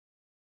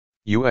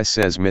U.S.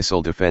 says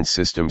missile defense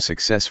system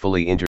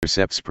successfully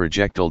intercepts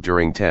projectile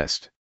during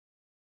test.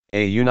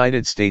 A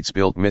United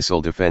States-built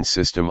missile defense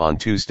system on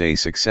Tuesday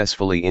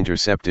successfully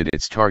intercepted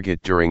its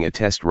target during a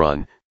test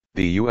run,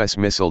 the U.S.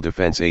 Missile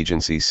Defense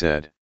Agency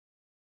said.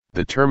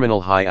 The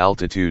Terminal High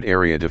Altitude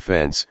Area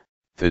Defense,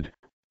 THAAD,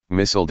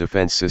 missile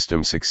defense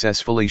system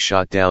successfully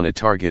shot down a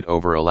target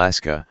over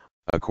Alaska,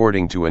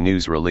 according to a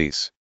news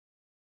release.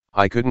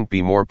 "I couldn't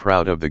be more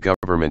proud of the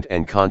government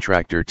and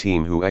contractor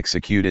team who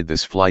executed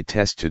this flight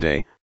test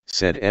today,"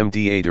 said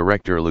MDA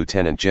Director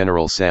Lt.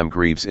 General Sam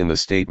Greaves in the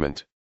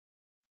statement.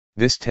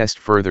 This test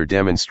further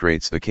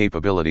demonstrates the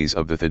capabilities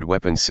of the THAAD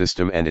weapons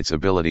system and its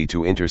ability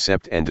to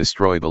intercept and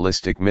destroy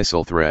ballistic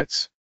missile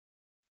threats.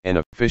 An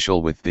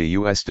official with the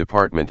U.S.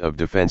 Department of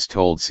Defense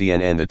told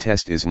CNN the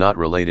test is not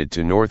related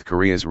to North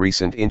Korea's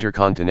recent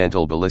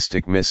intercontinental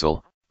ballistic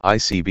missile,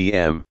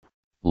 ICBM,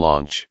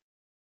 launch.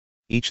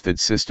 Each THAAD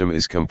system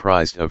is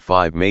comprised of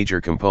 5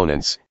 major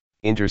components: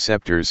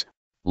 interceptors,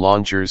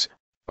 launchers,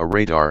 a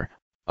radar,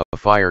 a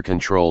fire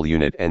control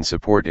unit and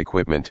support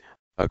equipment,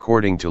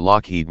 according to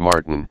Lockheed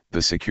Martin,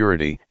 the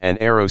security and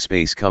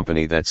aerospace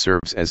company that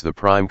serves as the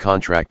prime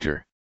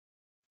contractor.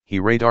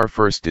 Radar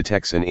first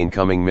detects an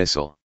incoming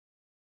missile.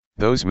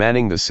 Those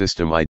manning the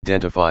system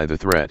identify the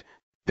threat,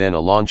 then a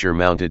launcher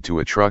mounted to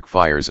a truck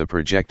fires a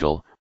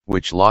projectile,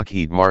 which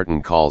Lockheed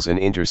Martin calls an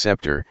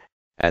interceptor,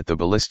 at the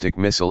ballistic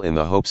missile in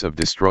the hopes of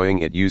destroying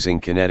it using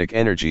kinetic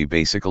energy,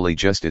 basically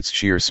just its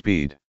sheer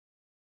speed.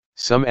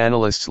 Some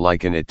analysts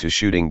liken it to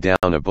shooting down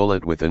a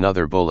bullet with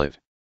another bullet.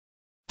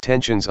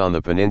 Tensions on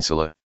the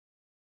peninsula.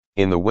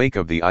 In the wake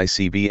of the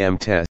ICBM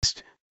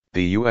test,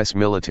 the U.S.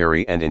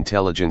 military and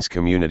intelligence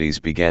communities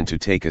began to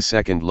take a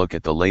second look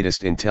at the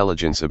latest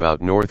intelligence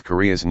about North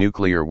Korea's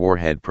nuclear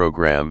warhead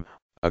program,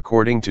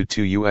 according to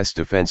 2 U.S.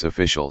 defense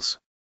officials.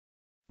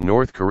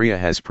 North Korea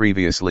has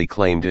previously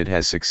claimed it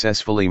has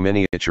successfully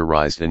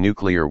miniaturized a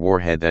nuclear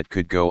warhead that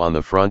could go on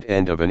the front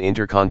end of an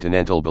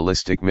intercontinental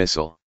ballistic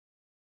missile.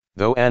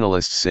 Though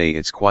analysts say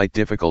it's quite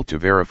difficult to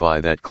verify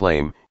that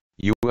claim,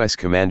 U.S.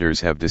 commanders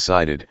have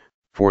decided,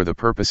 for the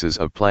purposes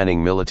of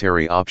planning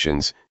military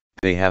options,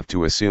 they have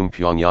to assume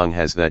Pyongyang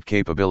has that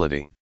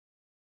capability.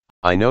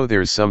 "I know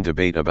there's some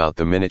debate about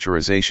the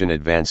miniaturization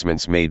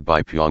advancements made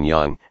by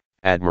Pyongyang,"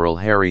 Admiral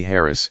Harry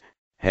Harris,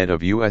 head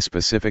of U.S.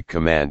 Pacific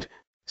Command,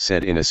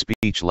 said in a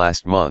speech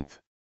last month.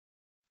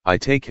 "I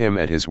take him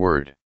at his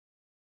word.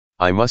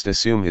 I must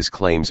assume his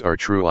claims are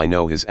true. I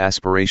know his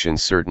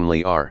aspirations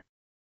certainly are."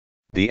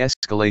 The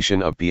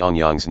escalation of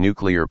Pyongyang's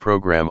nuclear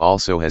program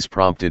also has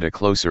prompted a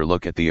closer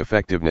look at the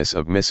effectiveness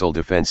of missile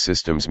defense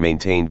systems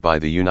maintained by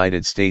the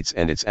United States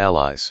and its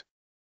allies.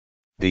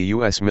 The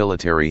U.S.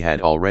 military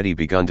had already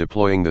begun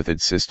deploying the THAAD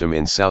system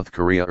in South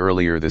Korea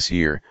earlier this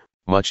year,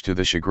 much to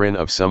the chagrin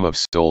of some of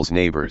Seoul's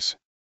neighbors.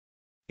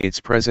 Its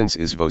presence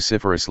is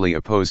vociferously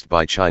opposed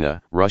by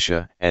China,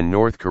 Russia, and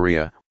North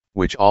Korea,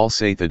 which all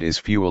say THAAD is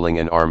fueling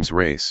an arms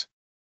race.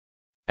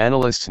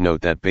 Analysts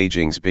note that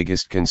Beijing's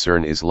biggest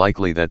concern is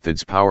likely that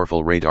THAAD's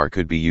powerful radar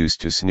could be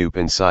used to snoop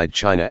inside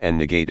China and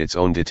negate its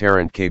own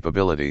deterrent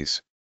capabilities.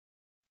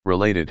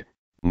 Related,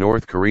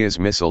 North Korea's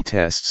missile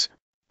tests,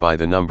 by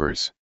the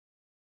numbers.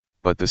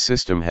 But the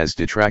system has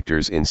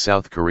detractors in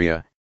South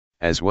Korea,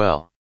 as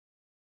well.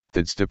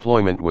 THAAD's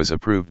deployment was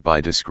approved by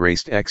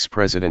disgraced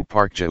ex-President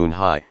Park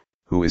Geun-hye,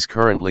 who is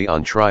currently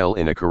on trial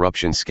in a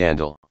corruption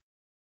scandal.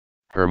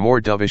 Her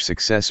more dovish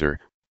successor,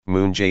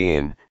 Moon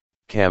Jae-in,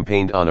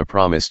 campaigned on a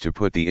promise to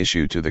put the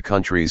issue to the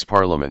country's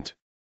parliament.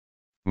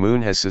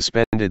 Moon has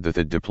suspended the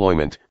THAAD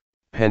deployment,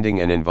 pending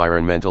an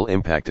environmental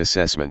impact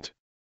assessment.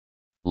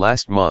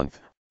 Last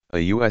month, a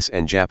U.S.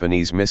 and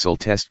Japanese missile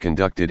test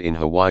conducted in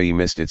Hawaii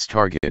missed its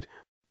target,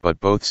 but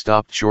both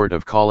stopped short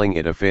of calling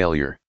it a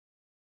failure.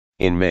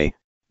 In May,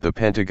 the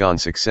Pentagon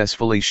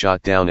successfully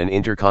shot down an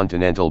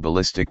intercontinental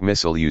ballistic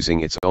missile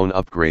using its own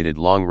upgraded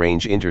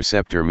long-range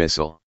interceptor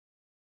missile.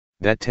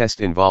 That test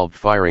involved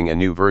firing a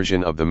new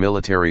version of the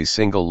military's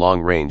single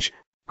long-range,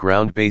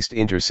 ground-based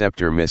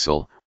interceptor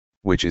missile,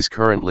 which is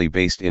currently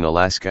based in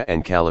Alaska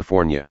and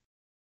California.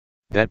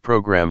 That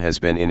program has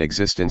been in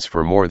existence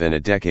for more than a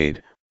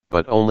decade,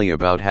 but only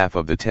about half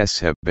of the tests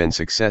have been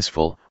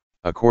successful,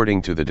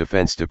 according to the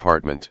Defense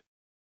Department.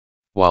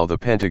 While the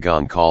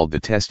Pentagon called the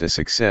test a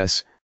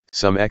success,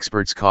 some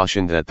experts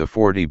cautioned that the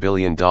 $40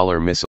 billion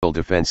missile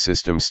defense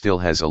system still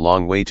has a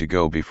long way to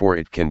go before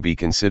it can be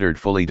considered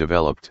fully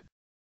developed.